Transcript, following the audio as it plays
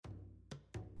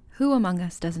Who among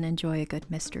us doesn't enjoy a good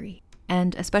mystery?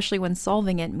 And especially when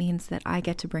solving it means that I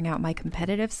get to bring out my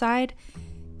competitive side,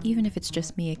 even if it's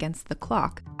just me against the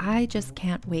clock. I just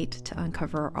can't wait to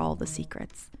uncover all the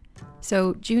secrets.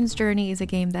 So June's Journey is a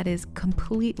game that is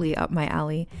completely up my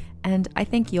alley, and I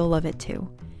think you'll love it too.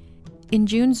 In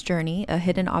June's Journey, a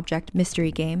hidden object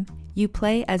mystery game, you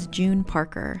play as June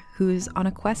Parker, who's on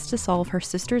a quest to solve her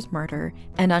sister's murder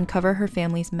and uncover her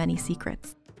family's many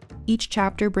secrets. Each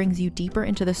chapter brings you deeper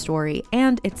into the story,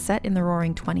 and it's set in the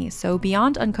Roaring '20s, so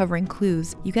beyond uncovering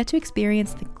clues, you get to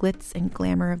experience the glitz and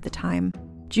glamour of the time.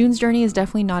 June's Journey is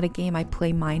definitely not a game I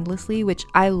play mindlessly, which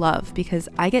I love because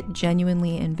I get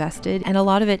genuinely invested, and a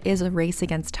lot of it is a race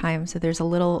against time, so there's a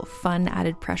little fun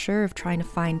added pressure of trying to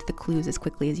find the clues as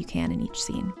quickly as you can in each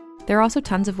scene. There are also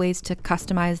tons of ways to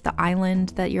customize the island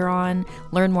that you're on,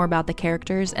 learn more about the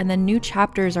characters, and then new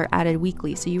chapters are added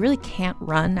weekly, so you really can't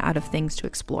run out of things to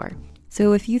explore.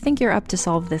 So if you think you're up to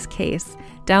solve this case,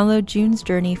 download June's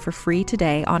Journey for free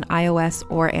today on iOS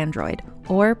or Android,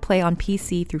 or play on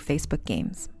PC through Facebook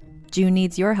Games. June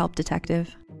needs your help,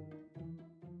 detective.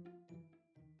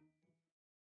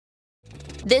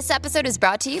 This episode is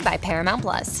brought to you by Paramount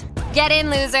Plus. Get in,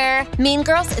 loser! Mean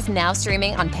Girls is now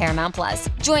streaming on Paramount Plus.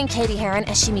 Join Katie Heron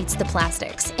as she meets the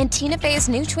plastics in Tina Fey's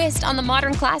new twist on the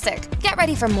modern classic. Get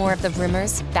ready for more of the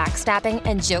rumors, backstabbing,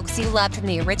 and jokes you loved from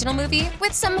the original movie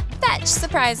with some fetch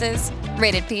surprises.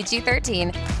 Rated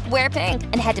PG-13. Wear pink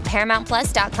and head to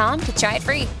ParamountPlus.com to try it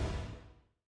free.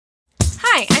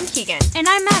 Hi, I'm Keegan. And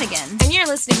I'm Madigan. And you're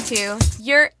listening to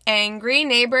Your Angry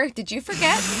Neighbor. Did you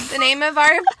forget the name of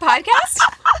our podcast?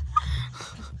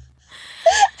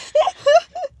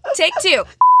 Take two.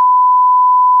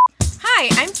 Hi,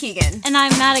 I'm Keegan. And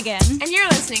I'm Madigan. And you're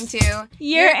listening to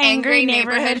Your Angry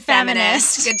Neighborhood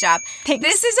Feminist. Good job. Thanks.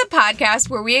 This is a podcast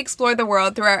where we explore the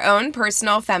world through our own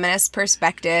personal feminist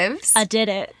perspectives. I did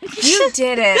it. You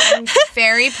did it. I'm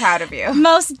very proud of you.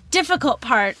 Most difficult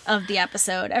part of the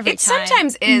episode every It time.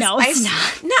 sometimes is. No, it's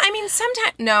not. No, I mean,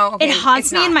 sometimes. No, okay, It haunts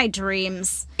it's me not. in my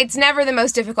dreams. It's never the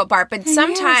most difficult part, but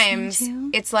sometimes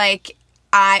it's like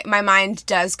my mind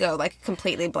does go like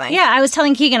completely blank. Yeah, I was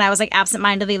telling Keegan, I was like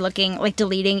absentmindedly looking, like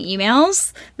deleting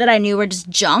emails that I knew were just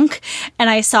junk. And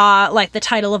I saw like the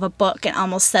title of a book and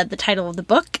almost said the title of the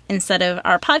book instead of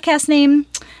our podcast name.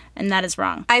 And that is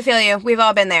wrong. I feel you. We've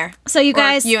all been there. So you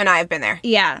guys. You and I have been there.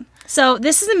 Yeah. So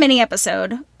this is a mini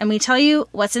episode and we tell you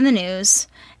what's in the news.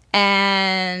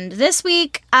 And this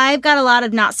week, I've got a lot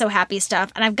of not so happy stuff.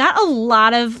 And I've got a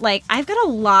lot of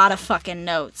fucking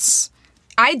notes.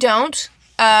 I don't.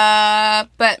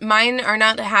 But mine are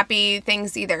not happy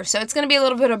things either. So it's going to be a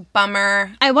little bit of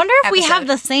bummer. I wonder if we episode. have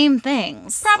the same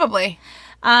things. Probably.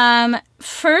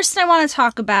 First, I want to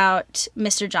talk about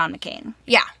Mr. John McCain.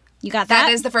 Yeah. You got that?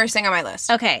 That is the first thing on my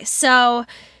list. Okay, so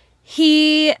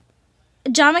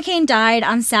John McCain died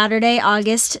on Saturday,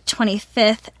 August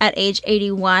 25th at age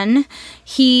 81.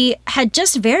 He had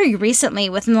just very recently,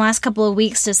 within the last couple of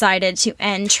weeks, decided to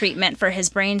end treatment for his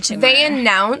brain tumor. They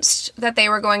announced that they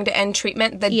were going to end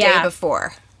treatment the day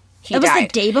before he died. It was the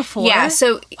day before? Yeah,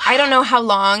 so I don't know how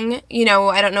long,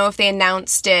 I don't know if they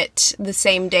announced it the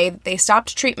same day that they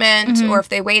stopped treatment or if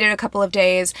they waited a couple of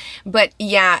days. But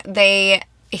yeah,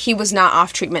 he was not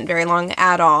off treatment very long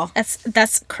at all.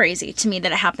 That's crazy to me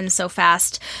that it happened so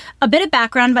fast. A bit of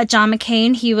background about John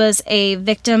McCain. He was a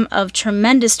victim of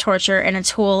tremendous torture and a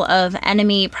tool of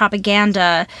enemy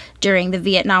propaganda during the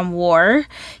Vietnam War.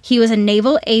 He was a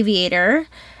naval aviator.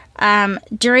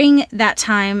 During that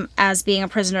time as being a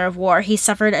prisoner of war, he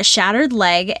suffered a shattered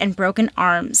leg and broken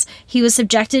arms. He was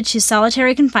subjected to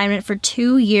solitary confinement for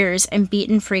 2 years and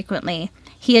beaten frequently.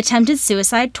 He attempted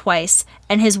suicide twice,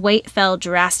 and his weight fell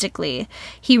drastically.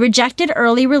 He rejected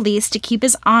early release to keep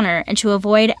his honor and to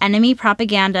avoid enemy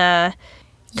propaganda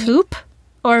coup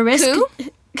or risk... Coup?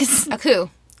 A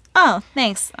coup. Oh,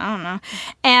 thanks. I don't know.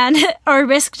 And or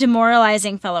risk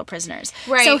demoralizing fellow prisoners.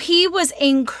 Right. So he was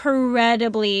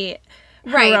incredibly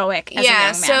heroic as a young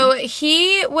man. So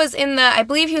he was I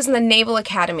believe he was in the Naval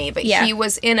Academy, but he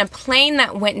was in a plane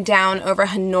that went down over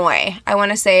Hanoi. I want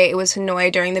to say it was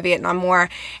Hanoi during the Vietnam War.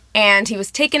 And he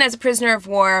was taken as a prisoner of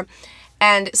war.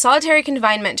 And solitary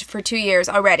confinement for 2 years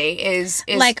already is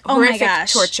like horrific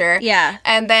torture. Yeah.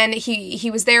 And then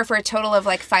he was there for a total of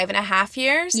like 5.5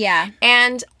 years. Yeah.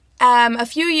 And a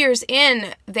few years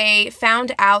in, they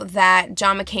found out that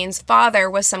John McCain's father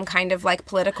was some kind of like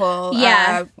political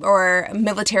or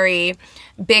military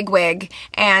bigwig,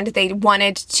 and they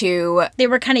wanted to... They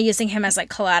were kind of using him as like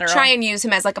collateral. Try and use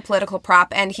him as like a political prop,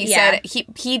 and he said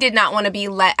he did not want to be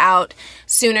let out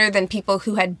sooner than people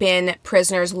who had been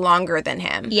prisoners longer than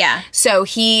him. Yeah. So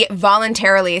he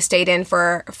voluntarily stayed in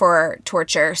for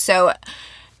torture. So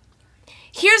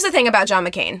here's the thing about John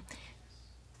McCain.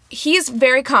 He's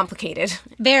very complicated.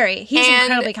 Very. He's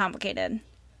incredibly complicated.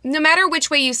 No matter which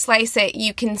way you slice it,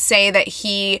 you can say that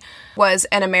he was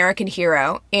an American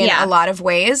hero in a lot of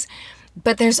ways.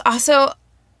 But there's also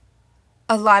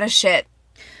a lot of shit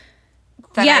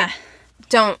that I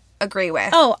don't agree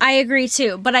with. Oh, I agree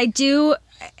too. But I do,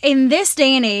 in this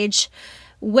day and age,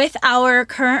 with our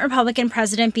current Republican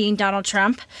president being Donald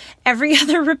Trump, every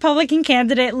other Republican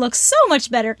candidate looks so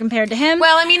much better compared to him.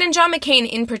 Well, I mean, and John McCain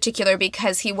in particular,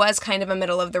 because he was kind of a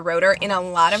middle-of-the-roader in a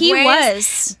lot of ways. He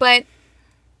was. But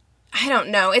I don't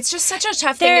know. It's just such a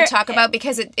tough thing to talk about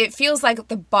because it feels like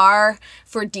the bar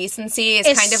for decency is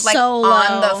kind of like so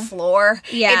on low. the floor.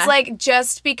 Yeah. It's like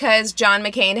just because John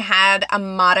McCain had a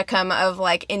modicum of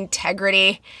like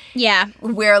integrity. Yeah.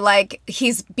 Where like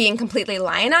he's being completely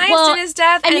lionized in his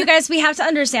death. And you guys, we have to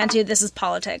understand too, this is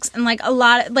politics. And like a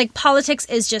lot, like politics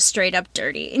is just straight up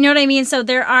dirty. You know what I mean? So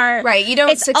there are... Right. You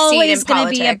don't succeed in politics. It's always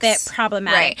going to be a bit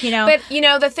problematic, right. you know? But, you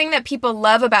know, the thing that people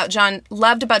loved about John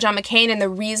McCain and the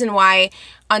reason why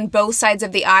on both sides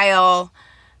of the aisle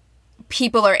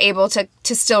people are able to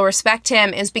still respect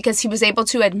him is because he was able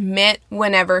to admit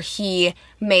whenever he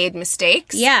made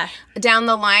mistakes. Yeah. Down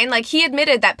the line. Like, he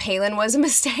admitted that Palin was a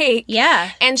mistake.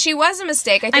 Yeah. And she was a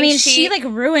mistake. I mean, she like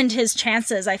ruined his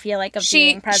chances, I feel like, of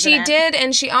being president. She did,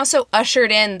 and she also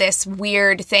ushered in this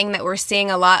weird thing that we're seeing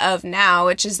a lot of now,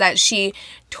 which is that she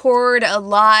toured a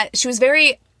lot. She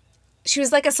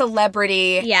was like a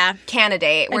celebrity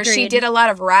candidate where she did a lot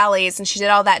of rallies and she did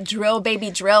all that drill baby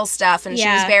drill stuff and she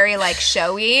was very like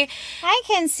showy. I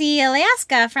can see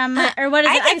Alaska from my, or what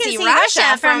is it? I can see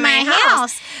Russia from my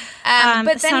house.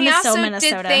 But then he also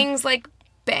did things like,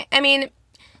 I mean,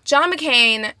 John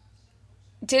McCain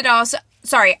did also,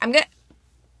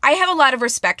 I have a lot of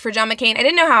respect for John McCain. I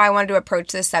didn't know how I wanted to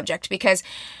approach this subject because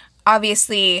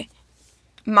obviously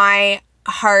my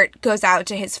heart goes out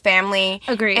to his family.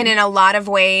 Agreed. And in a lot of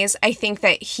ways, I think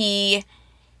that he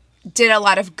did a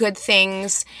lot of good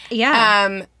things.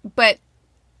 Yeah. But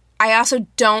I also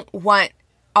don't want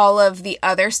all of the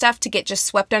other stuff to get just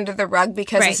swept under the rug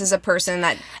because this is a person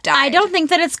that died. I don't think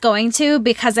that it's going to,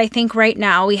 because I think right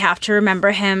now we have to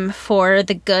remember him for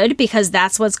the good, because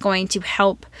that's what's going to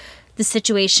help the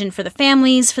situation for the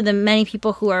families, for the many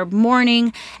people who are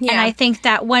mourning. Yeah. And I think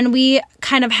that when we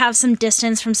kind of have some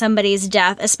distance from somebody's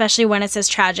death, especially when it's as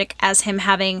tragic as him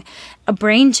having a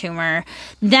brain tumor,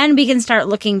 then we can start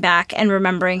looking back and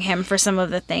remembering him for some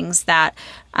of the things that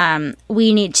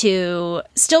we need to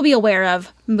still be aware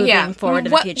of moving forward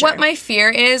in the future. What my fear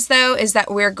is, though, is that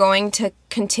we're going to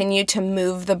continue to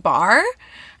move the bar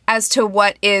as to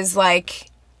what is like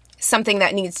something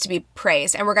that needs to be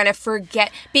praised, and we're going to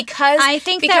forget because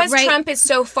Trump is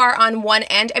so far on one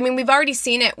end. I mean, we've already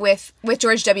seen it with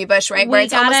George W. Bush, right? Where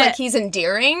it's almost like he's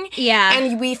endearing. Yeah.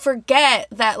 And we forget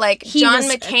that like John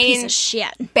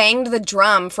McCain banged the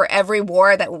drum for every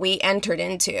war that we entered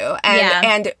into.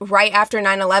 And right after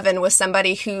 9/11 was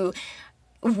somebody who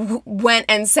went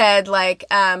and said like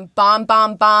bomb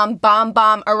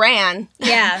Iran.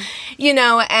 Yeah. You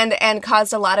know, and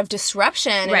caused a lot of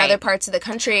disruption in other parts of the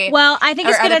country. Well, I think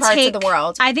it's going to take of the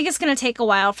world. I think it's going to take a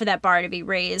while for that bar to be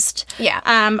raised. Yeah.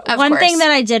 One thing that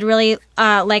I did really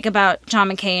like about John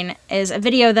McCain is a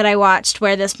video that I watched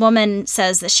where this woman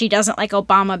says that she doesn't like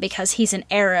Obama because he's an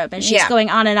Arab, and she's going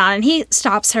on, and he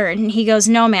stops her and he goes,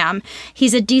 "No, ma'am.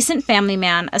 He's a decent family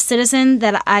man, a citizen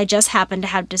that I just happen to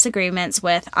have disagreements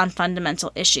with on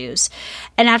fundamental issues."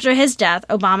 And after his death,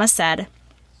 Obama said,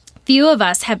 "Few of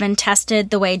us have been tested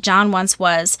the way John once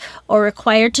was, or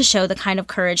required to show the kind of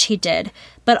courage he did.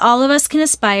 But all of us can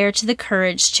aspire to the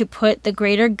courage to put the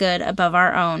greater good above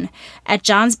our own. At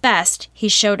John's best, he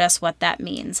showed us what that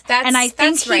means." And I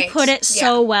think he put it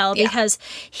so well, because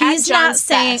he's not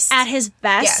saying at his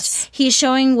best. Yes. He's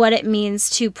showing what it means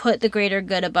to put the greater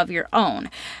good above your own.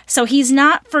 So he's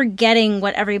not forgetting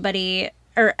what everybody,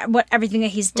 or what everything that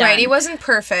he's done. Right, he wasn't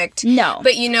perfect. No.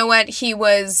 But you know what? He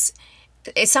was...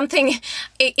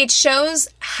 It shows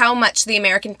how much the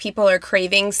American people are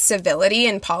craving civility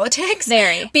in politics.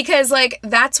 Very. Because, like,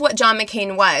 that's what John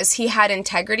McCain was. He had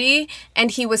integrity, and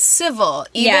he was civil,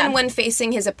 even when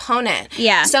facing his opponent.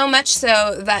 Yeah. So much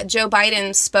so that Joe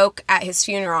Biden spoke at his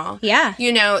funeral. Yeah.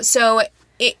 You know, so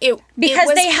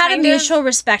because they had a mutual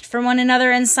respect for one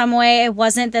another in some way. It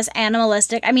wasn't this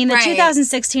animalistic. I mean, the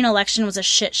 2016 election was a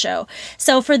shit show.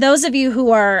 So for those of you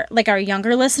who are like our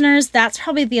younger listeners, that's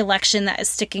probably the election that is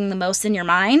sticking the most in your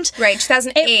mind. Right,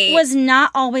 2008. It was not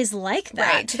always like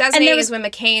that. Right, 2008 is when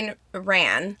McCain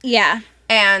ran. Yeah.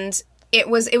 And it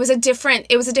was a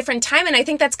different time, and I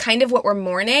think that's kind of what we're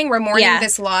mourning. We're mourning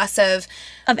this loss of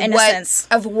innocence,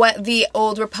 what the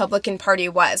old Republican Party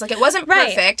was. Like, it wasn't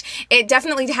perfect. It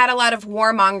definitely had a lot of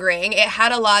warmongering. It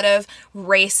had a lot of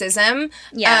racism.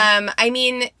 Yeah. I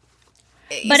mean,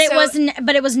 but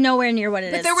it was nowhere near what it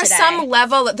is today. But there was some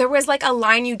level. There was like a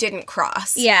line you didn't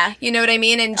cross. Yeah. You know what I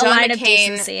mean? And John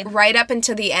McCain, right up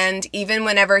until the end, even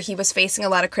whenever he was facing a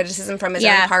lot of criticism from his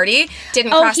own party,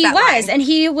 didn't cross that line. Oh,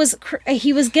 he was. And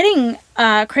he was getting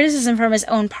criticism from his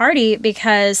own party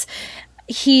because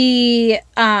he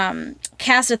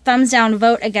cast a thumbs down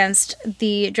vote against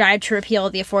the drive to repeal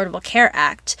the Affordable Care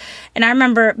Act. And I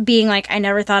remember being like, I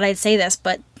never thought I'd say this,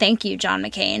 but thank you, John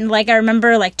McCain. Like, I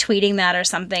remember like tweeting that or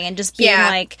something and just being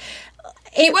like...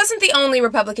 He wasn't the only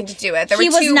Republican to do it. There were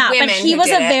two women who did it. But he was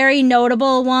a very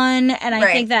notable one, and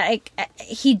I think that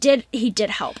he did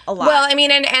help a lot. Well, I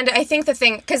mean, and I think the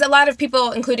thing, because a lot of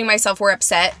people, including myself, were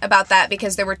upset about that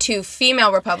because there were two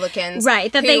female Republicans,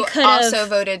 that they could also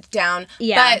voted down.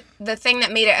 Yeah. But the thing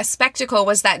that made it a spectacle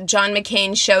was that John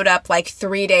McCain showed up like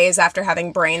 3 days after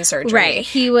having brain surgery. Right.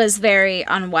 He was very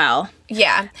unwell.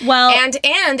 Yeah. Well,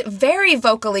 and very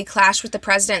vocally clashed with the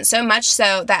president, so much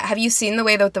so that, have you seen the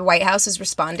way that the White House is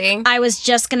responding? I was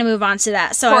just going to move on to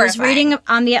that. So Horrifying. I was reading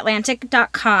on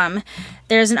theatlantic.com.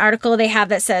 There's an article they have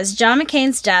that says John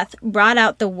McCain's death brought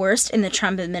out the worst in the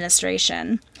Trump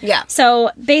administration. Yeah.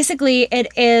 So basically it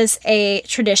is a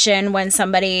tradition when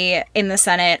somebody in the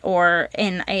Senate or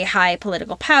in a high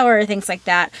political power, things like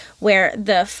that, where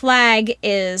the flag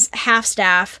is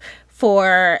half-staff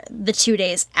for the 2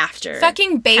 days after.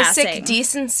 Fucking basic passing.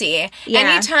 Decency.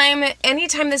 Yeah.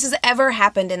 Anytime this has ever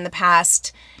happened in the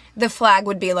past, the flag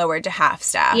would be lowered to half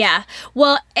staff. Yeah.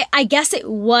 Well, I guess it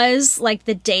was like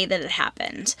the day that it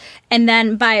happened. And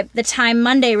then by the time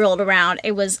Monday rolled around,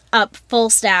 it was up full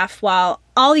staff while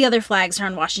all the other flags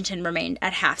around Washington remained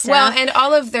at half staff. Well, and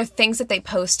all of the things that they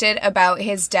posted about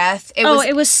his death,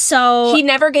 it was so... He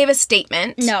never gave a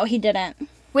statement. No, he didn't.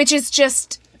 Which is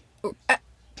just...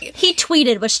 He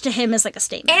tweeted, which to him is like a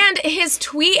statement. And his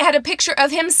tweet had a picture of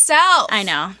himself. I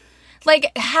know.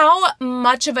 Like, how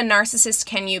much of a narcissist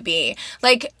can you be?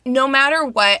 Like, no matter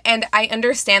what, and I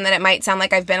understand that it might sound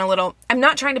like I'm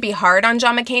not trying to be hard on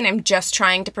John McCain, I'm just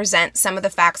trying to present some of the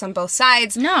facts on both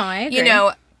sides. No, I agree. You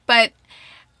know, but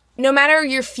no matter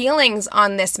your feelings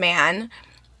on this man,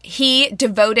 he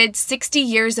devoted 60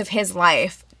 years of his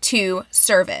life to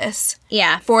service.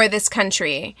 Yeah. For this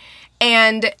country.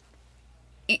 And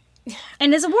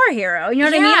is a war hero. You know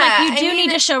what I mean? Like, you do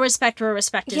need to show respect where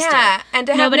respect is due. Yeah, and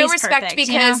to have no respect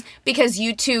perfect, because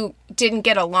you two didn't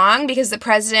get along, because the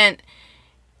president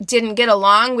didn't get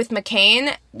along with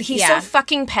McCain. He's so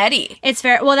fucking petty. It's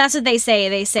fair. Well, that's what they say.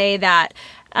 They say that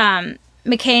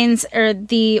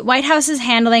the White House's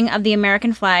handling of the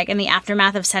American flag in the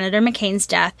aftermath of Senator McCain's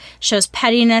death shows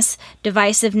pettiness,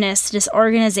 divisiveness,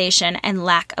 disorganization, and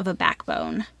lack of a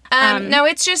backbone. No,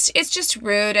 it's just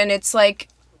rude, and it's like,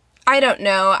 I don't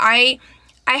know. I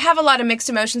have a lot of mixed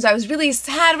emotions. I was really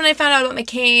sad when I found out about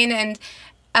McCain, and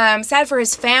sad for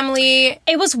his family.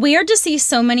 It was weird to see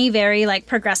so many very, like,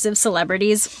 progressive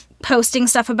celebrities posting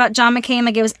stuff about John McCain.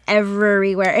 Like, it was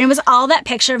everywhere. And it was all that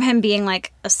picture of him being,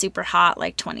 like, a super hot,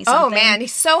 like, 20-something. Oh, man.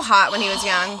 He's so hot when he was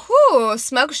young. Whew,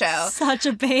 smoke show. Such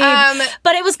a babe.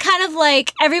 But it was kind of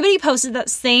like, everybody posted that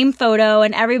same photo,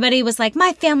 and everybody was like,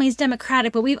 my family's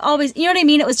Democratic, but we've always... You know what I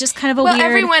mean? It was just kind of a weird... Well,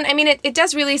 everyone... I mean, it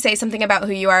does really say something about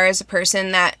who you are as a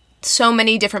person, that so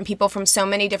many different people from so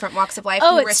many different walks of life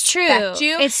who respect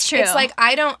you. It's true. It's like,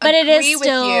 I don't agree with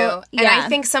you. And I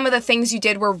think some of the things you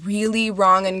did were really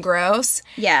wrong and gross.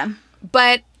 Yeah.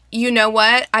 But you know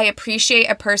what? I appreciate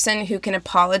a person who can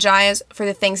apologize for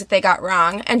the things that they got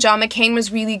wrong. And John McCain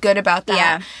was really good about that.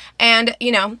 Yeah. And,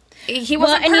 you know, he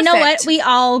wasn't perfect. And you know what? We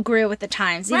all grew with the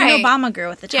times. Even Obama grew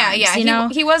with the times. Yeah, you know?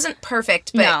 He wasn't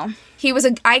perfect, but... No. He was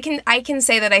I can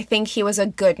say that I think he was a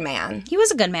good man. He was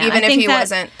a good man. Even if he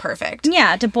wasn't perfect.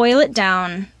 Yeah, to boil it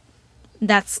down,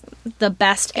 that's the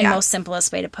best and most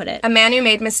simplest way to put it. A man who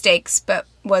made mistakes but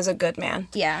was a good man.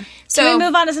 Yeah. So, can we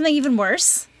move on to something even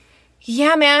worse?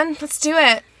 Yeah, man. Let's do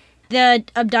it. The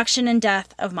abduction and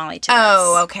death of Molly Tibbetts.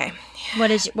 Oh, okay.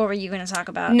 What were you going to talk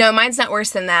about? No, mine's not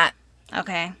worse than that.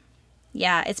 Okay.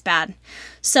 Yeah, it's bad.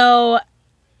 So,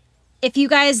 if you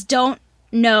guys don't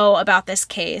know about this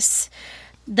case,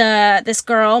 this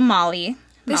girl Molly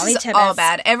Molly This is Tibbetts. all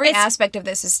bad. Every aspect of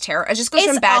this is terrible. It just goes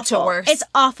from bad to worse. It's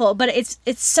awful, but it's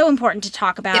so important to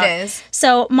talk about. It is.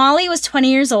 So Molly was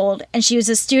 20 years old, and she was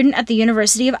a student at the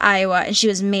University of Iowa, and she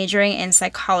was majoring in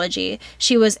psychology.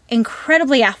 She was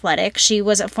incredibly athletic. She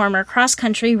was a former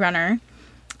cross-country runner.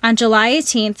 On July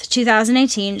 18th,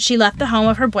 2018, she left the home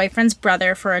of her boyfriend's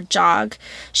brother for a jog.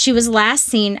 She was last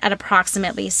seen at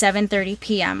approximately 7:30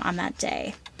 p.m. on that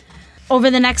day. Over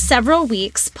the next several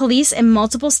weeks, police in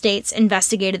multiple states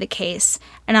investigated the case,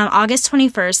 and on August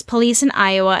 21st, police in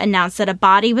Iowa announced that a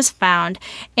body was found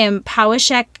in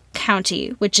Poweshiek County,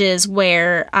 which is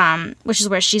where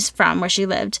she's from, where she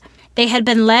lived. They had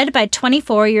been led by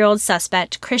 24-year-old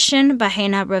suspect Christian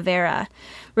Bahena Rivera.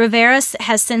 Rivera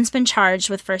has since been charged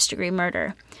with first-degree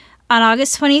murder. On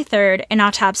August 23rd, an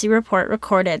autopsy report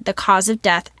recorded the cause of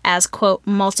death as, quote,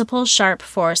 multiple sharp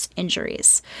force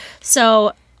injuries.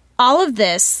 So all of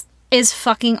this is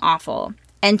fucking awful.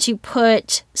 And to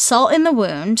put salt in the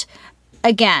wound,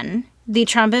 again, the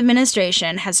Trump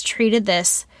administration has treated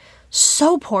this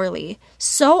so poorly,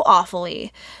 so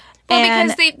awfully. Well,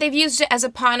 because they've used it as a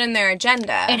pawn in their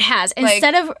agenda. It has.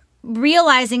 Instead of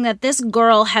realizing that this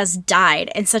girl has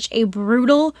died in such a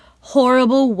brutal,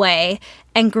 horrible way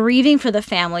and grieving for the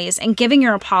families and giving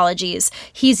her apologies,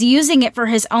 he's using it for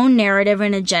his own narrative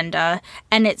and agenda,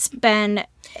 and it's a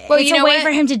way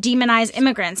for him to demonize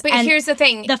immigrants. But here's the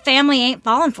thing. The family ain't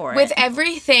falling for it. With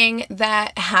everything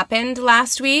that happened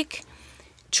last week,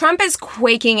 Trump is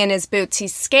quaking in his boots.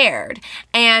 He's scared.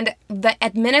 And the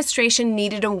administration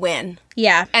needed a win.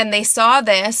 Yeah. And they saw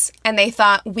this, and they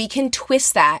thought, we can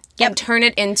twist that and turn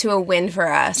it into a win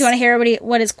for us. Do you want to hear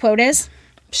what his quote is?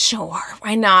 Sure.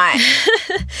 Why not?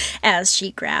 As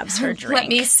she grabs her drink. Let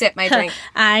me sip my drink.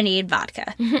 I need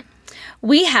vodka.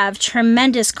 We have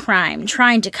tremendous crime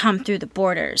trying to come through the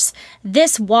borders.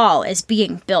 This wall is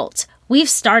being built. We've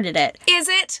started it. Is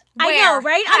it? Where? I know,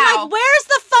 right? How? I'm like, where's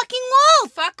the fucking wall,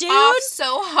 Fuck dude? off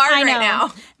so hard I know. right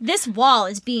now. This wall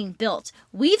is being built.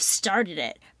 We've started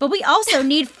it. But we also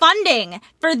need funding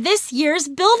for this year's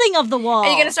building of the wall. Are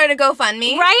you going to start a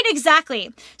GoFundMe? Right,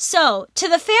 exactly. So, to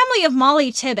the family of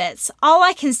Molly Tibbetts, all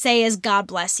I can say is God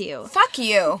bless you. Fuck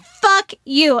you. Fuck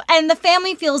you. And the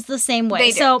family feels the same way.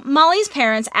 They do. So Molly's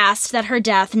parents asked that her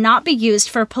death not be used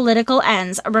for political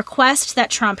ends, a request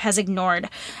that Trump has ignored.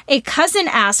 A cousin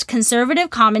asked conservative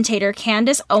commentator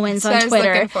Candace Owens on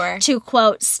Twitter to,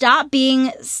 quote, stop being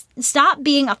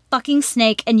a fucking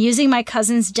snake and using my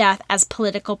cousin's death as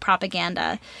political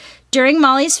propaganda. During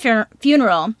Molly's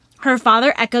funeral, her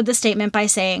father echoed the statement by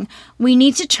saying, we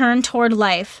need to turn toward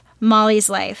life, Molly's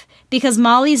life, because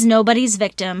Molly's nobody's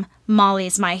victim,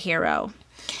 Molly's my hero.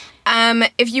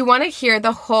 If you want to hear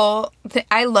the whole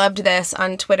I loved this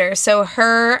on Twitter. So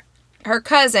her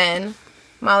cousin,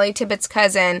 Molly Tibbetts'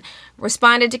 cousin,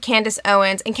 responded to Candace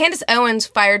Owens, and Candace Owens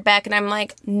fired back, and I'm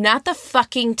like, not the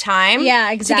fucking time Yeah,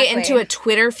 exactly. to get into a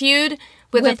Twitter feud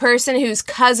with a person whose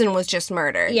cousin was just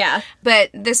murdered. Yeah.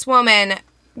 But this woman,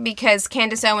 because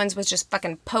Candace Owens was just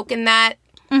fucking poking that,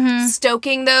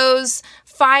 stoking those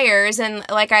fires, and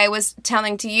like I was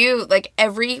telling to you, like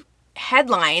every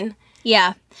headline...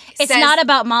 Yeah. It's says, not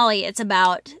about Molly. It's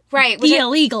about the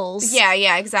illegals.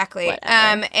 Yeah, exactly.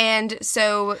 Whatever. And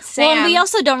so Sam... Well, we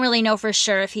also don't really know for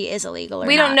sure if he is illegal or not.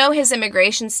 We don't know his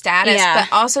immigration status, Yeah.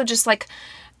 but also just like...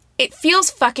 It feels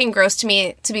fucking gross to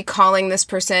me to be calling this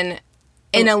person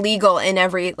an illegal in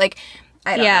every... Like,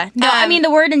 I don't know. No, I mean,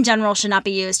 the word in general should not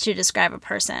be used to describe a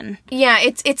person. Yeah,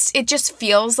 it just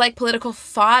feels like political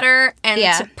fodder, and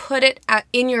Yeah. to put it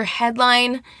in your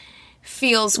headline...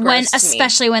 feels gross to me.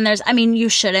 Especially when there's, I mean, you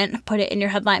shouldn't put it in your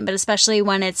headline, but especially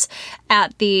when it's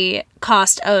at the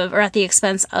cost of, or at the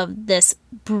expense of this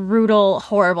brutal,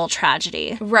 horrible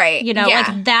tragedy. Right. You know, yeah.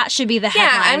 like that should be the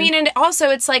headline. Yeah, I mean, and also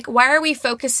it's like, why are we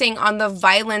focusing on the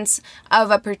violence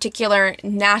of a particular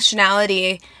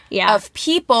nationality of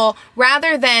people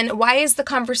rather than why is the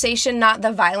conversation not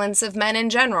the violence of men in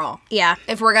general? Yeah.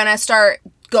 If we're going to start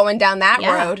going down that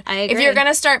road. I agree. If you're going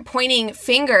to start pointing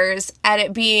fingers at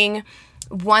it being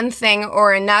one thing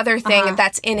or another thing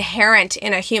that's inherent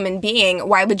in a human being,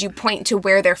 why would you point to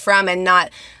where they're from and not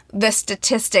the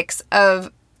statistics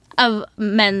of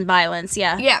men violence?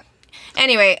 Yeah. Yeah.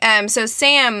 Anyway, so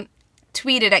Sam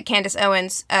tweeted at Candace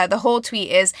Owens. The whole tweet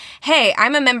is, "Hey,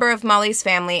 I'm a member of Molly's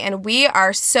family, and we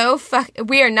are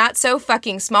not so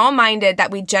fucking small-minded that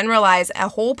we generalize a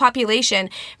whole population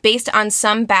based on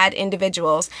some bad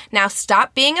individuals. Now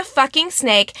stop being a fucking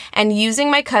snake and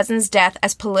using my cousin's death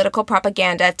as political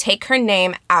propaganda. Take her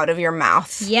name out of your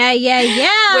mouth."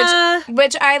 Yeah.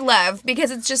 Which I love,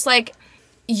 because it's just like,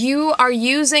 you are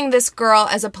using this girl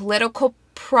as a political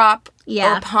prop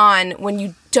or pawn when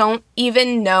you don't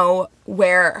even know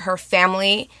where her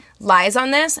family lies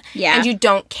on this, and you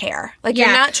don't care. Like, you're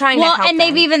not trying to help them. And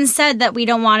they've even said that we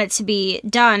don't want it to be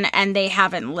done, and they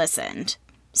haven't listened.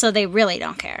 So they really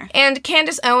don't care. And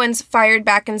Candace Owens fired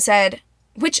back and said,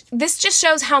 which this just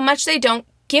shows how much they don't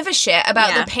give a shit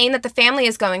about the pain that the family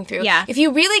is going through. Yeah. If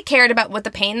you really cared about what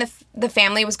the pain the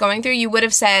family was going through, you would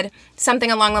have said something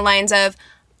along the lines of,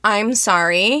 I'm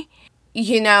sorry.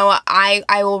 You know, I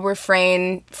will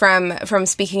refrain from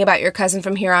speaking about your cousin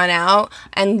from here on out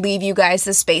and leave you guys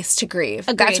the space to grieve.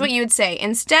 Agreed. That's what you would say.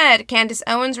 Instead, Candace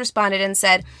Owens responded and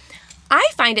said, I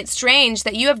find it strange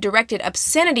that you have directed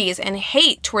obscenities and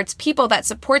hate towards people that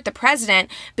support the president,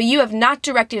 but you have not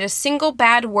directed a single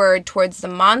bad word towards the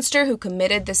monster who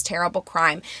committed this terrible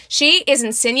crime. She is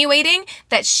insinuating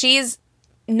that she's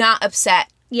not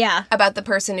upset about the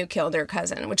person who killed her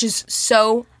cousin, which is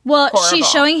so horrible. She's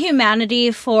showing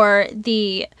humanity for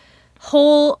the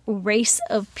whole race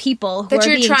of people who that are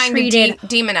you're being trying treated to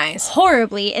demonize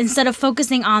horribly, instead of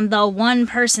focusing on the one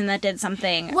person that did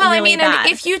something really bad.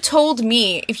 If you told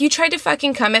me, if you tried to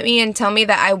fucking come at me and tell me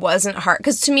that I wasn't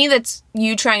because to me that's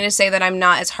you trying to say that I'm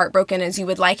not as heartbroken as you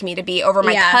would like me to be over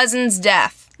my cousin's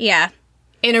death. Yeah.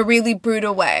 In a really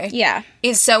brutal way. Yeah.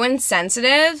 Is so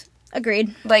insensitive.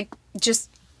 Agreed. Like, just,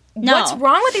 what's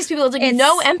wrong with these people? It's like,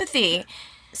 no empathy.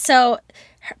 So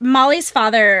Molly's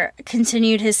father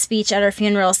continued his speech at her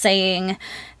funeral saying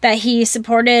that he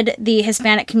supported the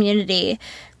Hispanic community.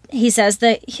 He says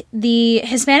that the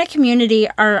Hispanic community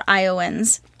are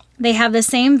Iowans. They have the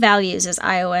same values as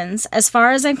Iowans. As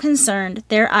far as I'm concerned,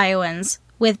 they're Iowans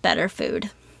with better food.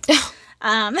 Which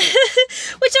I'm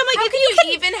like, how can you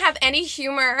even have any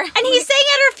humor? And he's saying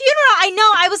at her funeral, I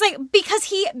know, I was like,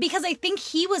 because I think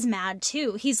he was mad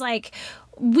too. He's like,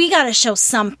 we got to show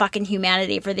some fucking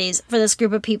humanity for this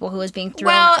group of people who is being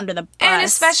thrown under the bus. And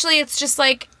especially, it's just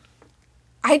like,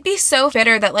 I'd be so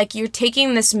bitter that, like, you're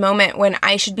taking this moment when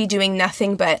I should be doing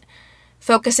nothing but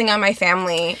focusing on my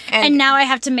family. And now I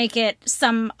have to make it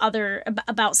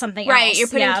about something else. Right, you're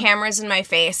putting cameras in my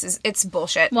face. It's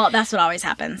bullshit. Well, that's what always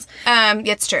happens.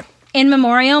 It's true. In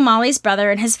memorial, Molly's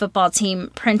brother and his football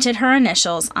team printed her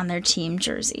initials on their team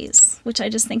jerseys, which I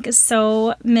just think is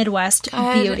so Midwest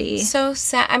beauty. So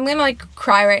sad. I'm going to, like,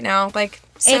 cry right now. Like,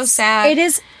 sad. It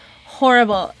is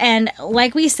horrible. And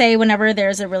like we say, whenever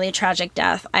there's a really tragic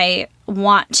death, I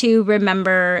want to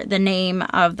remember the name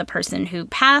of the person who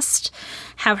passed,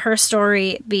 have her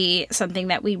story be something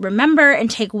that we remember and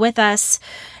take with us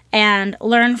and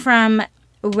learn from,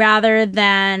 rather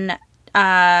than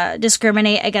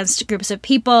discriminate against groups of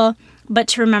people, but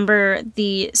to remember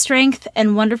the strength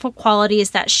and wonderful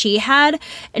qualities that she had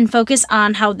and focus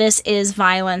on how this is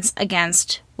violence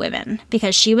against women,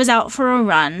 because she was out for a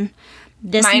run.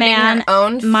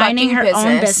 Minding her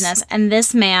own business, and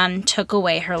this man took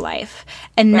away her life,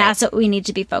 and that's what we need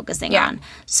to be focusing on.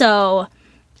 So,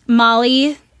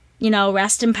 Molly,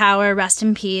 rest in power, rest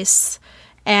in peace,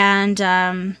 and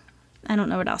I don't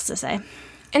know what else to say.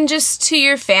 And just to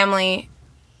your family,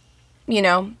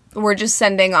 we're just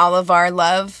sending all of our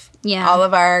love, all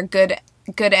of our good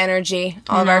energy,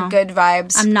 all of our good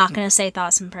vibes. I'm not going to say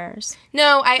thoughts and prayers.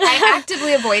 No, I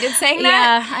actively avoided saying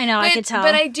that. Yeah, I know, I could tell.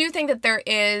 But I do think that there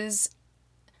is...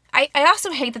 I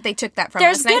also hate that they took that from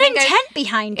us. There's good intent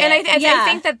behind it. And I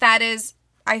think that is...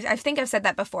 I think I've said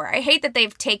that before. I hate that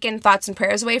they've taken thoughts and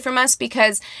prayers away from us,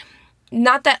 because...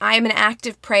 Not that I'm an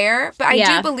active prayer, but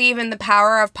I do believe in the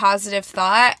power of positive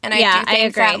thought. And I do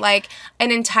think that, like,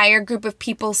 an entire group of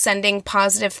people sending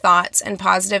positive thoughts and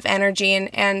positive energy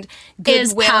and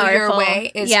goodwill your way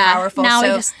is powerful. Now I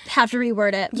just have to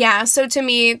reword it. Yeah, so to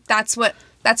me, that's what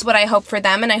I hope for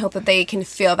them, and I hope that they can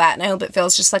feel that, and I hope it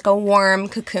feels just like a warm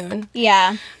cocoon.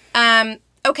 Yeah.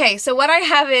 Okay, so what I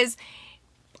have is,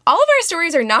 all of our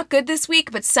stories are not good this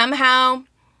week, but somehow...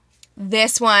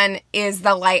 This one is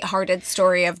the lighthearted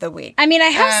story of the week. I mean, I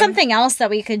have something else that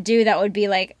we could do that would be,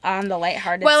 like, on the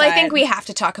lighthearted side. I think we have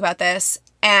to talk about this.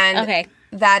 And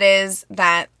that is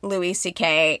that Louis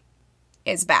C.K.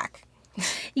 is back.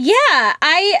 Yeah,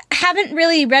 I haven't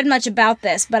really read much about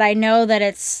this, but I know that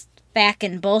it's back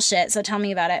in bullshit, so tell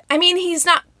me about it. I mean, he's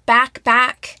not back.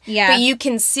 Yeah. But you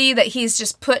can see that he's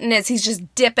just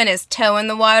dipping his toe in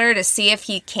the water to see if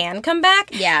he can come back.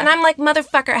 Yeah. And I'm like,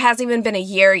 motherfucker, it hasn't even been a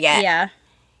year yet. Yeah.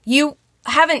 You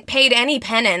haven't paid any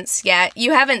penance yet.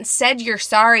 You haven't said you're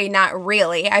sorry, not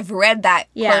really. I've read that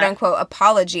quote-unquote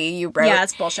apology you wrote. Yeah,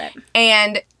 it's bullshit.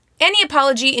 And any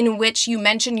apology in which you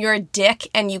mention you're a dick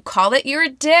and you call it you're a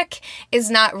dick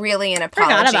is not really an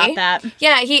apology. Forgot about that.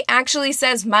 Yeah, he actually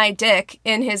says my dick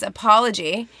in his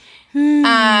apology.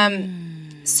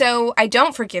 So I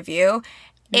don't forgive you.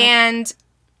 Nope. And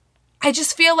I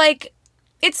just feel like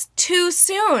it's too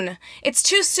soon. It's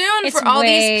too soon for all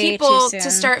these people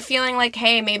to start feeling like,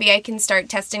 hey, maybe I can start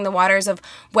testing the waters of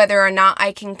whether or not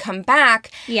I can come back.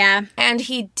 Yeah. And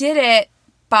he did it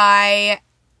by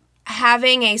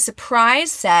having a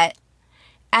surprise set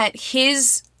at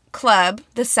his club,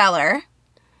 The Cellar.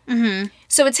 Mm-hmm.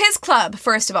 So it's his club,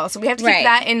 first of all. So we have to keep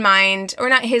that in mind. Or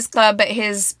not his club, but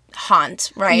his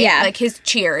haunt, right? Yeah. Like his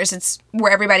Cheers. It's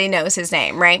where everybody knows his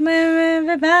name, right? Where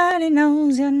everybody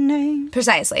knows your name.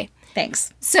 Precisely.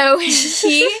 Thanks. So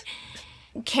he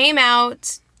came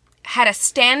out, had a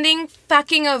standing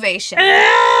fucking ovation,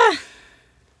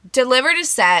 delivered a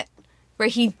set where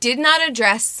he did not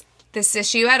address this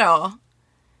issue at all.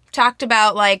 Talked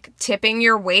about, like, tipping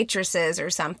your waitresses or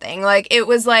something. Like, it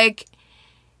was like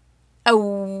a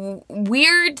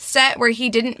weird set where he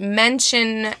didn't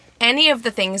mention any of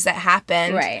the things that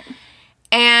happened. Right.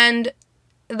 And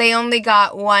they only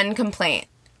got one complaint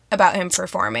about him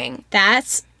performing.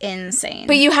 That's insane.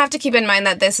 But you have to keep in mind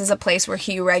that this is a place where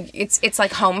he it's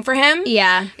like home for him.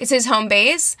 Yeah. It's his home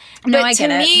base. No, but I get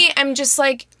to it. me, I'm just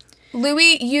like,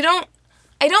 Louis,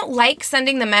 I don't like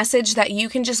sending the message that you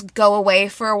can just go away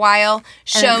for a while,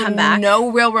 show come back.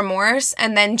 no real remorse,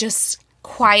 and then just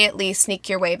quietly sneak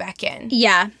your way back in.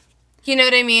 Yeah. You know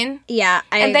what I mean? Yeah,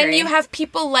 I And agree. then you have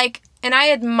people like, and I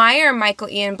admire Michael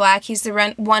Ian Black. He's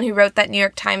the one who wrote that New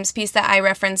York Times piece that I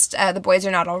referenced, The Boys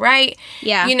Are Not All Right.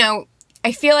 Yeah. You know,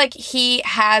 I feel like he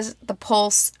has the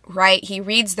pulse right. He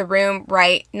reads the room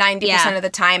right 90% of the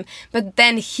time. But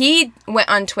then he went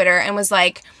on Twitter and was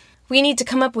like, we need to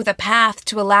come up with a path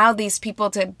to allow these people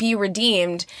to be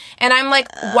redeemed. And I'm like,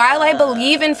 while I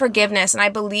believe in forgiveness and I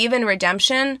believe in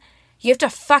redemption, you have to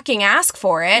fucking ask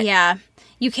for it. Yeah.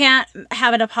 You can't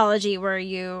have an apology where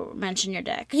you mention your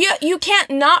dick. You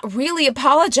can't not really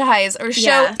apologize or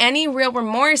show any real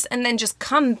remorse and then just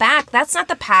come back. That's not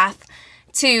the path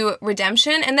to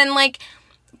redemption. And then, like,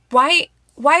 why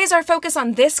is our focus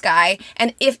on this guy?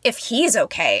 And if he's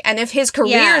okay and if his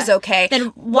career is okay, then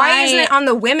why isn't it on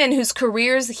the women whose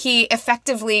careers he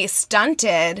effectively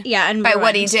stunted and by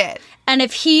what he ruined? did? And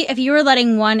if you are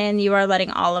letting one in, you are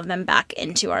letting all of them back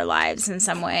into our lives in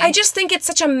some way. I just think it's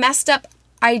such a messed up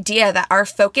idea that our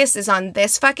focus is on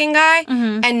this fucking guy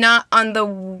and not on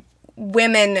the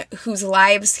women whose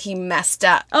lives he messed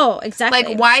up. Oh, exactly.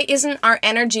 Like, why isn't our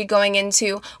energy going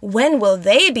into when will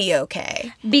they be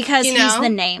okay? Because he's the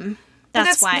name.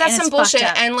 That's why. That's and some it's bullshit.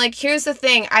 fucked up. And, like, here's the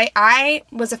thing. I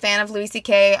was a fan of Louis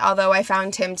C.K., although I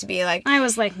found him to be, like... I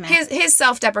was like, man. His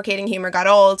self-deprecating humor got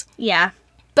old. Yeah.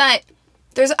 But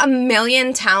there's a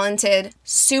million talented,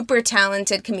 super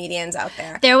talented comedians out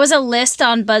there. There was a list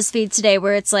on BuzzFeed today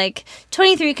where it's like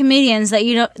 23 comedians that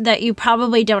you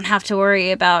probably don't have to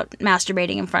worry about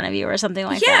masturbating in front of you or something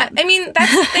like that. Yeah, I mean,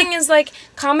 that's the thing is, like,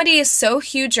 comedy is so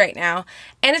huge right now.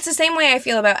 And it's the same way I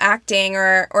feel about acting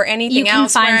or anything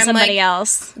else. You can where find I'm somebody like,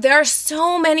 else. There are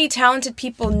so many talented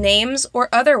people, names or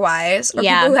otherwise, or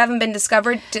people who haven't been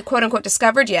discovered, quote-unquote,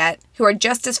 discovered yet, who are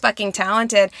just as fucking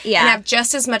talented and have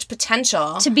just as much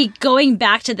potential. To be going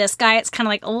back to this guy, it's kind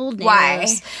of like old news. Why?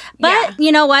 But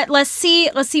you know what? Let's see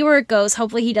where it goes.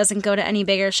 Hopefully he doesn't go to any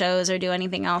bigger shows or do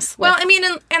anything else. Well, I mean,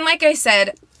 and like I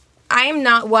said, I'm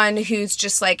not one who's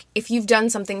just like, if you've done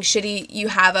something shitty, you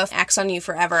have a X on you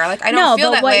forever. Like, I don't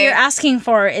feel that way. No, but what you're asking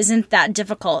for isn't that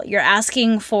difficult. You're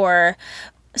asking for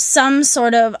some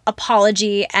sort of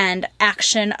apology and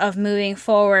action of moving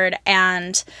forward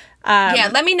and...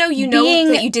 let me know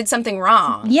that you did something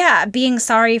wrong. Yeah, being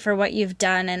sorry for what you've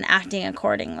done and acting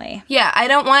accordingly. Yeah, I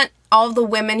don't want all the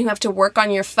women who have to work on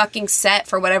your fucking set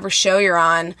for whatever show you're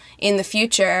on in the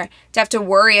future to have to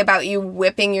worry about you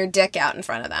whipping your dick out in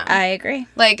front of them. I agree.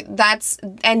 Like,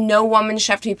 and no woman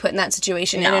should have to be put in that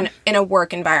situation in a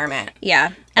work environment.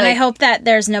 Yeah. And I hope that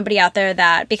there's nobody out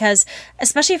there because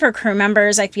especially for crew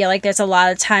members, I feel like there's a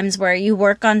lot of times where you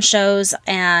work on shows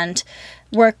and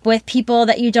work with people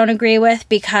that you don't agree with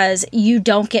because you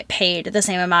don't get paid the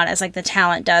same amount as like the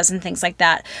talent does and things like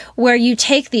that, where you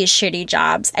take these shitty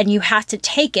jobs and you have to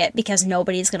take it because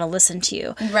nobody's going to listen to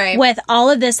you. Right. With all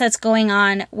of this that's going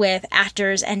on with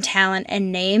actors and talent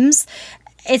and names,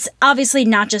 it's obviously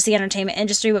not just the entertainment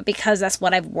industry, but because that's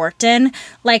what I've worked in,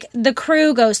 like, the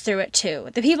crew goes through it too.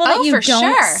 The people that you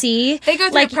don't see... They go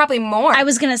through it probably more. I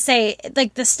was going to say,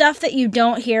 like, the stuff that you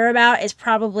don't hear about is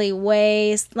probably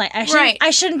way... Like,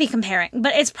 I shouldn't be comparing,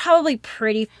 but it's probably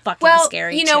pretty fucking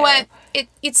scary, you know what?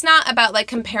 It's not about, like,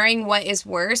 comparing what is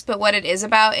worse, but what it is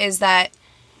about is that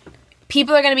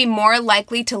people are going to be more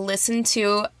likely to listen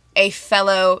to a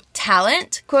fellow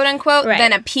talent, quote unquote,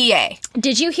 than a PA.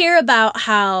 Did you hear about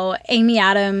how Amy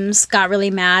Adams got really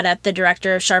mad at the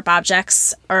director of Sharp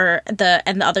Objects and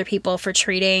the other people for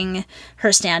treating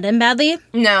her stand-in badly?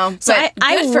 No, so but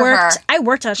I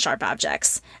worked on Sharp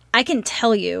Objects. I can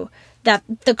tell you that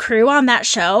the crew on that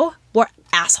show were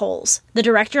assholes. The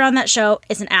director on that show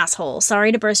is an asshole.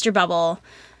 Sorry to burst your bubble.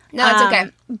 No, it's okay.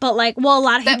 But a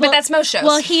lot of people. But that's most shows.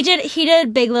 Well, he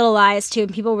did Big Little Lies too,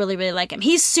 and people really, really like him.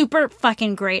 He's super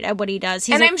fucking great at what he does.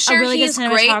 He's I'm sure a really he's good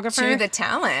great cinematographer. to the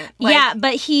talent. Yeah,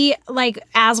 but he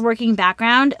as working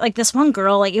background, this one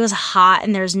girl, it was hot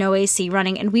and there's no AC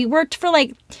running, and we worked for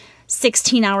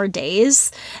 16-hour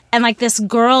days, and this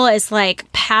girl is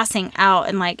passing out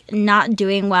and not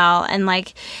doing well, and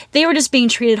they were just being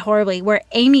treated horribly, where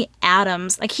Amy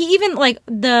Adams, he even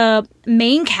the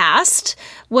main cast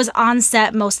was on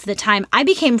set most of the time. I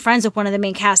became friends with one of the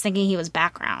main cast thinking he was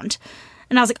background,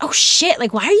 and I was like, oh shit,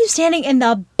 why are you standing in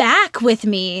the back with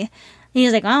me? And he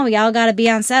was like, oh, we all got to be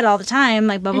on set all the time,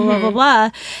 blah, blah, blah, blah, blah.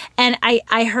 And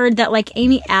I heard that,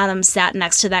 Amy Adams sat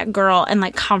next to that girl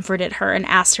and, comforted her and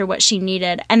asked her what she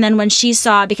needed. And then when she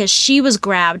saw, because she was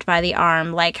grabbed by the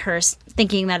arm, her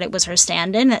thinking that it was her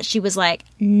stand-in, that she was like,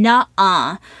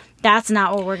 nuh-uh, that's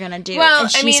not what we're going to do. Well,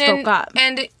 and she spoke up.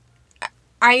 And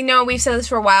I know we've said this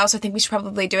for a while, so I think we should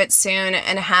probably do it soon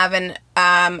and have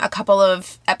a couple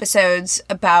of episodes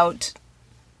about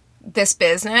this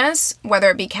business,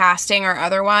 whether it be casting or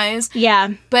otherwise. Yeah.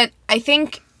 But I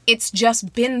think it's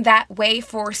just been that way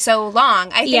for so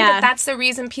long. I think that's the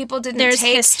reason people didn't There's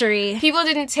history. People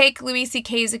didn't take Louis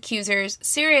C.K.'s accusers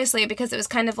seriously, because it was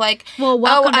kind of like,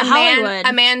 welcome to Hollywood.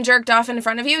 A man jerked off in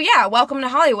front of you? Yeah, welcome to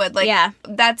Hollywood.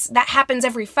 That happens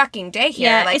every fucking day here.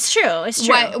 Yeah, it's true. It's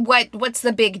true. What's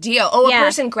the big deal? Oh, a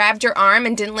person grabbed your arm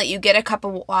and didn't let you get a cup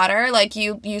of water?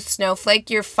 You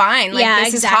snowflake, you're fine.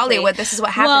 This is Hollywood. This is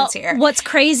what happens here. What's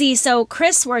crazy, so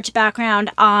Chris worked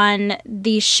background on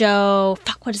the show,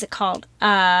 what is it called?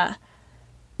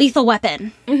 Lethal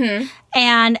Weapon. Mm-hmm.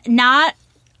 And not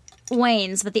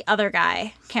Wayans, but the other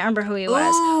guy, can't remember who he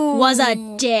was a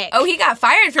dick. Oh, he got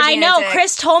fired for being a dick.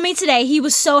 Chris told me today he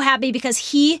was so happy because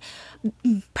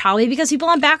probably because people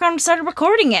on background started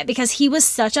recording it, because he was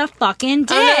such a fucking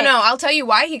dick. Oh, no, I'll tell you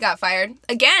why he got fired.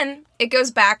 Again, it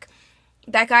goes back.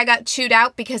 That guy got chewed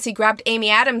out because he grabbed Amy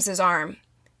Adams' arm.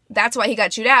 That's why he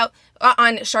got chewed out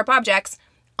on Sharp Objects.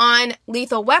 On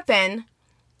Lethal Weapon,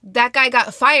 that guy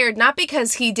got fired not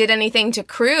because he did anything to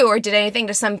crew or did anything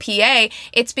to some PA.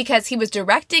 It's because he was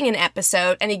directing an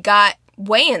episode and he got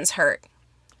Wayans hurt.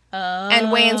 Oh. And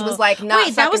Wayans was like, not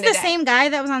Wait, that was the same guy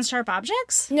that was on Sharp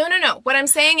Objects? No. What I'm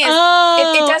saying is,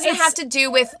 it doesn't have to do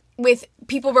with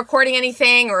people recording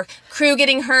anything or crew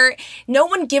getting hurt. No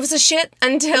one gives a shit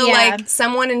until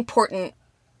someone important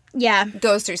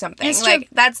goes through something. It's true.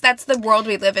 That's the world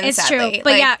we live in, it's sadly. True.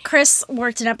 But Chris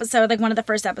worked an episode, one of the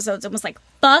first episodes, and was like,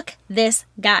 fuck this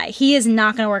guy. He is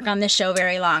not going to work on this show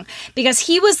very long. Because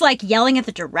he was yelling at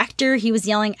the director. He was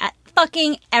yelling at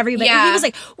fucking everybody. Yeah. He was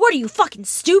like, what are you, fucking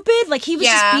stupid? He was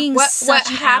just being such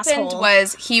an asshole. What happened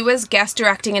was he was guest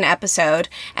directing an episode,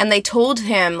 and they told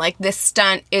him, this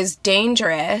stunt is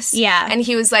dangerous. Yeah. And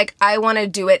he was like, I want to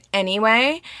do it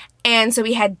anyway. And so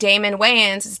we had Damon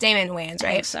Wayans. It's Damon Wayans, right?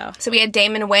 I think so. So we had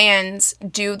Damon Wayans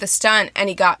do the stunt, and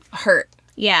he got hurt.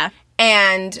 Yeah.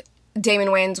 And Damon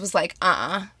Wayans was like,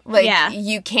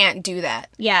 you can't do that.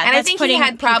 Yeah, and I think he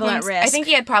had problems. I think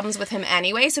he had problems with him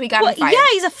anyway, so he got him fired. Yeah,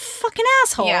 he's a fucking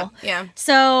asshole. Yeah.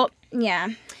 So, yeah.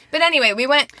 But anyway, we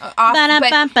went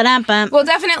off. We'll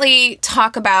definitely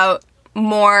talk about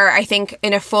more, I think,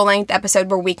 in a full-length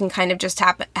episode where we can kind of just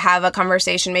have a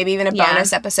conversation, maybe even a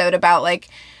bonus episode about,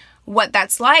 what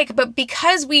that's like. But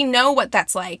because we know what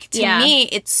that's like, to me,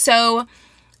 it's so...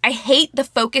 I hate the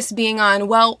focus being on,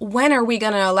 well, when are we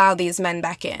going to allow these men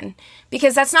back in?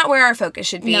 Because that's not where our focus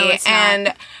should be. No, it's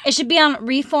not. It should be on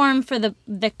reform for the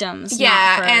victims. Yeah,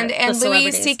 not for and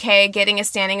Louis C.K. getting a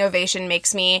standing ovation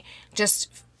makes me just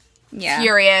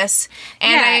furious.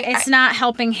 And it's not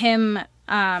helping him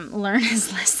learn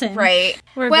his lesson. Right.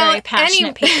 We're very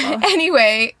passionate people.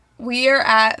 Anyway, we are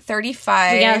at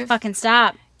 35. We gotta fucking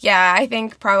stop. Yeah, I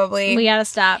think probably. We gotta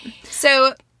stop.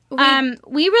 So...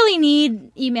 we really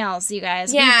need emails, you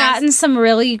guys. Yeah. We've gotten some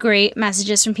really great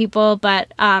messages from people,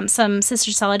 but some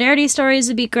sister solidarity stories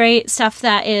would be great. Stuff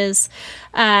that is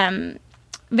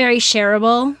very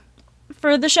shareable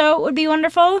for the show would be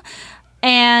wonderful.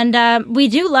 And we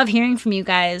do love hearing from you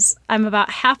guys. I'm about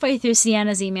halfway through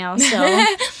Sienna's email, so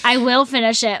I will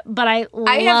finish it. But I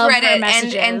have read it,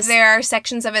 messages. And there are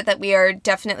sections of it that we are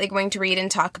definitely going to read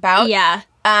and talk about. Yeah.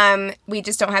 We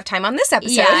just don't have time on this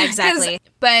episode. Yeah, exactly.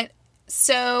 But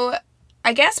so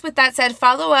I guess with that said,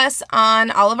 follow us on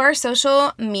all of our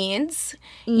social medias.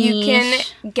 You can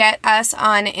get us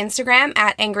on Instagram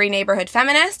at Angry Neighborhood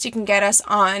Feminist. You can get us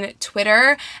on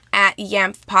Twitter at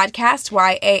YANF Podcast,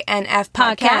 YANF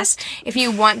Podcast. If you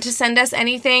want to send us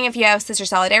anything, if you have sister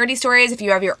solidarity stories, if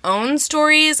you have your own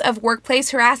stories of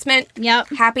workplace harassment,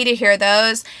 happy to hear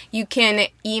those. You can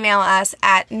email us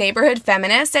at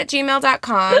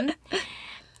neighborhoodfeminist@gmail.com.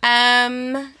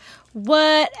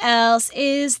 What else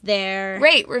is there?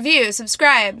 Rate, review,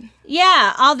 subscribe.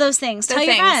 Yeah, all those things. Tell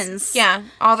your friends. Yeah,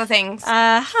 all the things.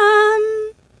 God,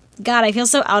 I feel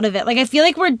so out of it. Like, I feel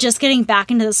like we're just getting back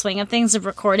into the swing of things of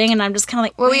recording, and I'm just kind of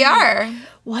like, well, we are.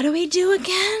 What do we do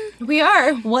again? We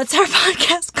are. What's our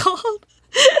podcast called?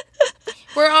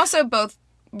 We're also both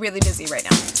really busy right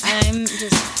now. I'm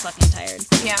just fucking tired.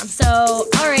 Yeah. So,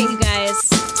 all right, you guys.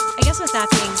 I guess with that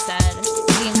being said,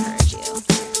 we encourage you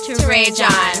to rage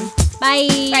on. Bye.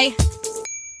 Bye.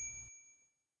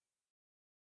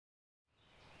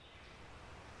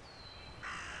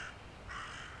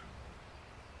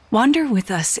 Wander with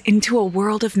us into a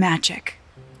world of magic.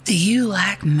 Do you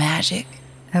like magic?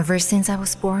 Ever since I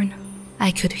was born,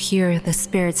 I could hear the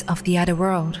spirits of the other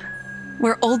world.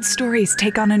 Where old stories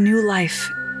take on a new life.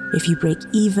 If you break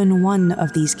even one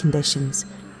of these conditions,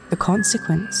 the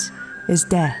consequence is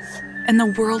death. And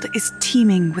the world is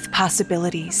teeming with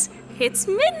possibilities. It's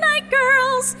midnight,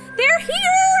 girls! They're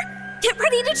here! Get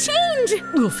ready to change!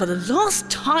 Well, for the last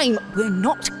time, we're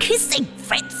not kissing,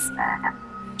 Fritz!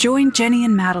 Join Jenny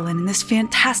and Madeline in this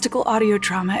fantastical audio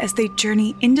drama as they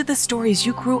journey into the stories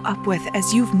you grew up with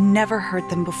as you've never heard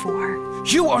them before.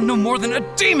 You are no more than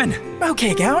a demon!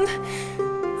 Okay, Gown.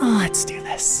 Let's do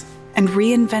this. And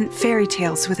reinvent fairy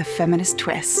tales with a feminist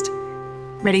twist.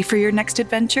 Ready for your next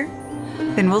adventure?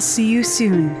 Then we'll see you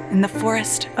soon in the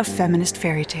forest of feminist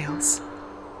fairy tales.